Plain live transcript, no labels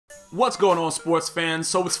What's going on, sports fans?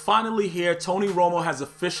 So it's finally here. Tony Romo has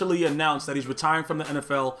officially announced that he's retiring from the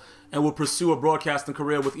NFL and will pursue a broadcasting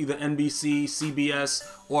career with either NBC, CBS,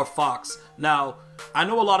 or Fox. Now, I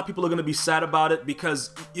know a lot of people are going to be sad about it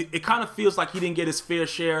because it kind of feels like he didn't get his fair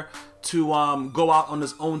share to go out on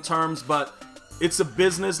his own terms, but it's a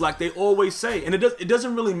business like they always say, and it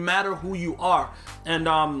doesn't really matter who you are. And,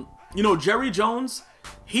 you know, Jerry Jones,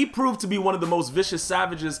 he proved to be one of the most vicious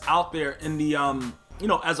savages out there in the, you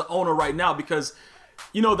know, as an owner right now, because,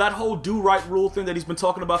 you know, that whole do right rule thing that he's been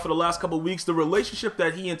talking about for the last couple of weeks, the relationship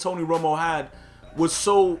that he and Tony Romo had was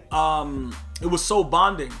so, it was so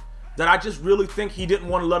bonding that I just really think he didn't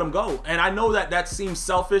want to let him go. And I know that that seems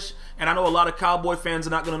selfish, and I know a lot of Cowboy fans are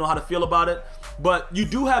not going to know how to feel about it, but you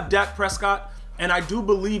do have Dak Prescott, and I do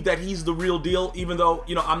believe that he's the real deal, even though,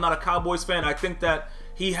 you know, I'm not a Cowboys fan. I think that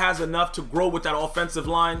he has enough to grow with that offensive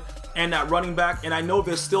line and that running back. And I know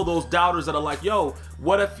there's still those doubters that are like, yo,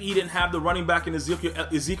 what if he didn't have the running back in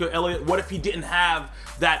Ezekiel Elliott? What if he didn't have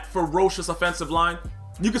that ferocious offensive line?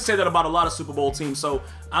 You could say that about a lot of Super Bowl teams. So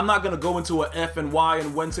I'm not going to go into a F and Y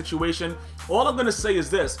and when situation. All I'm going to say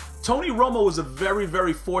is this. Tony Romo is a very,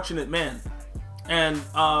 very fortunate man. And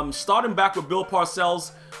starting back with Bill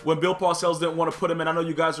Parcells, when Bill Parcells didn't want to put him in, I know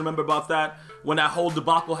you guys remember about that, when that whole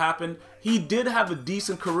debacle happened. He did have a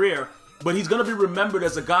decent career, but he's going to be remembered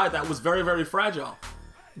as a guy that was very, very fragile.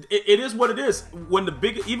 It is what it is. When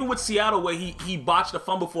even with Seattle, where he botched a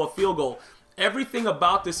fumble for a field goal, everything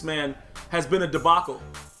about this man has been a debacle.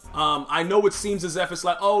 I know it seems as if it's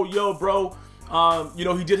like, oh, yo, bro, you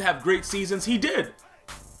know, he did have great seasons. He did.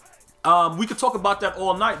 We could talk about that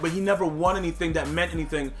all night, but he never won anything that meant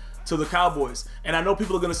anything to the Cowboys. And I know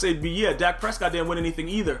people are going to say, yeah, Dak Prescott didn't win anything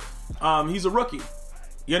either. He's a rookie.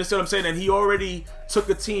 You understand what I'm saying? And he already took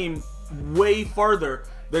a team way further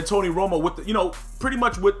than Tony Romo with, you know, pretty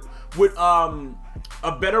much with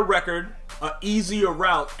a better record, an easier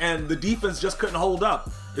route, and the defense just couldn't hold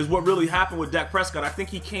up is what really happened with Dak Prescott. I think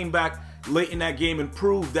he came back late in that game and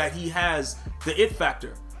proved that he has the it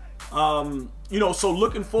factor. You know, so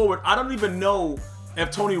looking forward, I don't even know if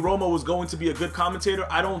Tony Romo was going to be a good commentator.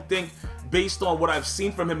 I don't think, based on what I've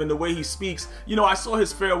seen from him and the way he speaks. You know, I saw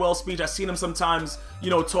his farewell speech. I've seen him sometimes, you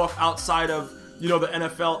know, talk outside of, you know, the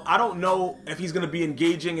NFL. I don't know if he's going to be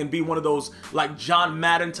engaging and be one of those like John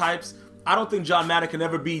Madden types. I don't think John Madden can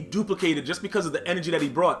ever be duplicated just because of the energy that he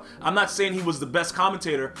brought. I'm not saying he was the best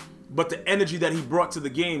commentator, but the energy that he brought to the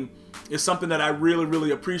game is something that I really,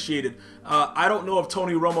 really appreciated. I don't know if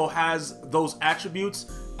Tony Romo has those attributes.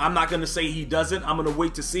 I'm not going to say he doesn't. I'm going to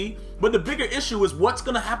wait to see. But the bigger issue is what's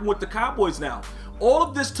going to happen with the Cowboys now. All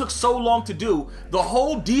of this took so long to do. The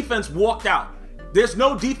whole defense walked out. There's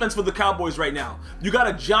no defense for the Cowboys right now. You got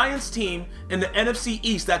a Giants team in the NFC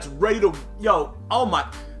East that's ready to, yo, oh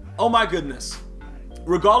my goodness.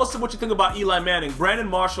 Regardless of what you think about Eli Manning, Brandon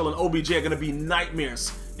Marshall and OBJ are going to be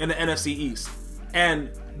nightmares in the NFC East. And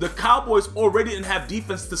the Cowboys already didn't have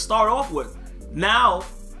defense to start off with. Now,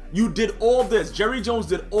 you did all this. Jerry Jones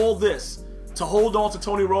did all this to hold on to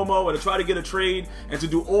Tony Romo and to try to get a trade and to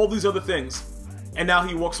do all these other things. And now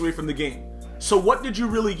he walks away from the game. So what did you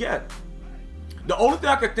really get? The only thing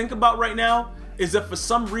I could think about right now is that for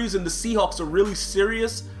some reason the Seahawks are really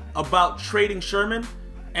serious about trading Sherman,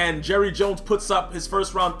 and Jerry Jones puts up his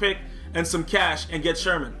first round pick and some cash and gets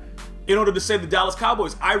Sherman in order to save the Dallas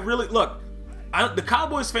Cowboys. The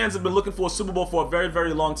Cowboys fans have been looking for a Super Bowl for a very,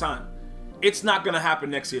 very long time. It's not going to happen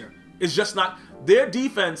next year. It's just not. Their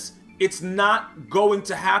defense, it's not going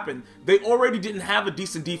to happen. They already didn't have a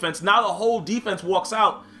decent defense. Now the whole defense walks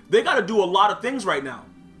out. They got to do a lot of things right now.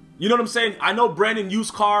 You know what I'm saying? I know Brandon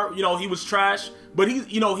Uscar, you know, he was trash, but he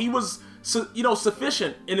was, you know,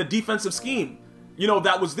 sufficient in a defensive scheme, you know,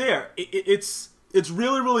 that was there. It's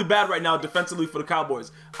really, really bad right now defensively for the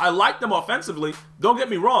Cowboys. I like them offensively. Don't get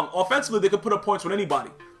me wrong. Offensively, they could put up points with anybody.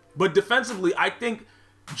 But defensively, I think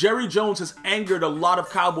Jerry Jones has angered a lot of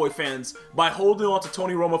Cowboy fans by holding on to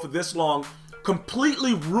Tony Romo for this long,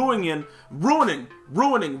 completely ruining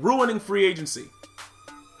free agency.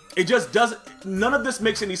 It just doesn't, none of this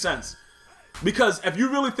makes any sense. Because if you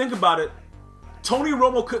really think about it, Tony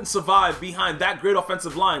Romo couldn't survive behind that great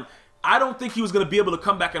offensive line. I don't think he was going to be able to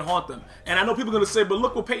come back and haunt them. And I know people are going to say, but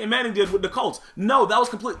look what Peyton Manning did with the Colts. No, that was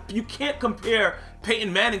complete. You can't compare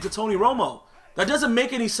Peyton Manning to Tony Romo. That doesn't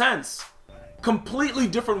make any sense. Completely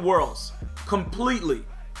different worlds. Completely.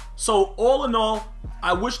 So all in all,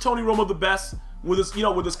 I wish Tony Romo the best with his, you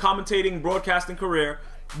know, with his commentating, broadcasting career.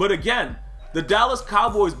 But again, the Dallas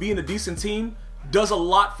Cowboys being a decent team does a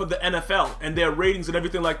lot for the NFL and their ratings and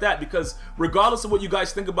everything like that, because regardless of what you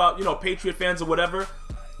guys think about, you know, Patriot fans or whatever,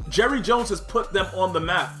 Jerry Jones has put them on the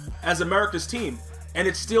map as America's team. and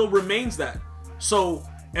it still remains that. So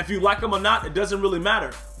if you like them or not, it doesn't really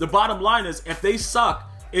matter. The bottom line is, if they suck,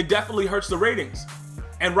 it definitely hurts the ratings.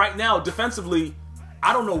 And right now, defensively,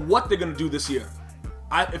 I don't know what they're going to do this year.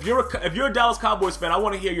 If you're a Dallas Cowboys fan, I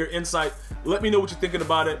want to hear your insight. Let me know what you're thinking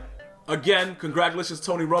about it. Again, congratulations,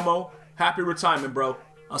 Tony Romo. Happy retirement, bro.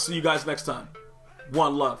 I'll see you guys next time.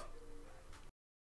 One love.